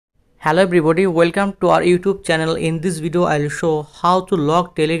Hello everybody, welcome to our YouTube channel. In this video I will show how to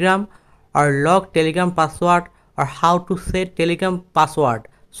lock Telegram or lock Telegram password or how to set Telegram password.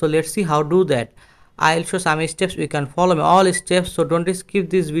 So let's see how to do that. I will show some steps. You can follow me all steps, so don't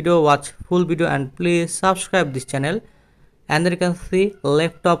skip this video, watch full video and please subscribe this channel. And then you can see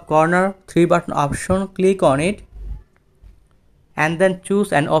left top corner 3 button option, click on it and then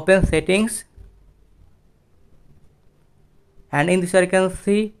choose and open settings. And in this you can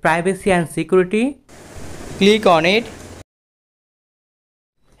see privacy and security, click on it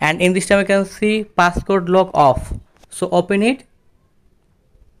and in this time you can see passcode lock off, so open it.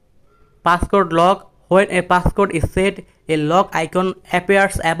 Passcode lock: when a passcode is set, a lock icon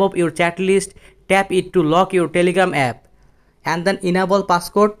appears above your chat list. Tap it to lock your Telegram app and then enable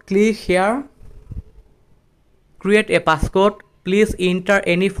passcode. Click here, create a passcode. Please enter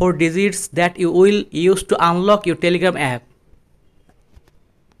any 4 digits that you will use to unlock your Telegram app.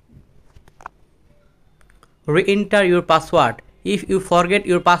 Re-enter your password. If you forget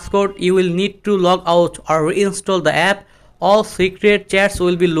your passcode, you will need to log out or reinstall the app. All secret chats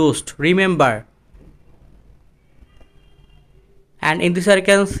will be lost, remember. And in this you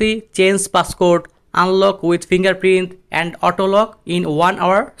can see change passcode, unlock with fingerprint and auto lock in 1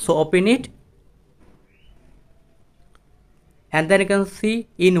 hour, so open it. And then you can see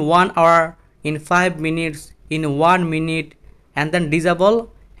in 1 hour, in 5 minutes, in 1 minute, and then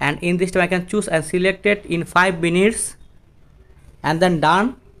disable. And in this time I can choose and select it in 5 minutes and then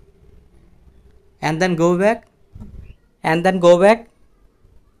done, and then go back and then go back,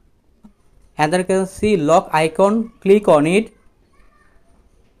 and then you can see lock icon, click on it,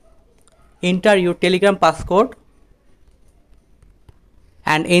 enter your Telegram passcode,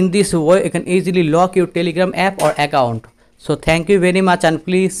 and in this way you can easily lock your Telegram app or account. So thank you very much and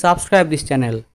please subscribe this channel.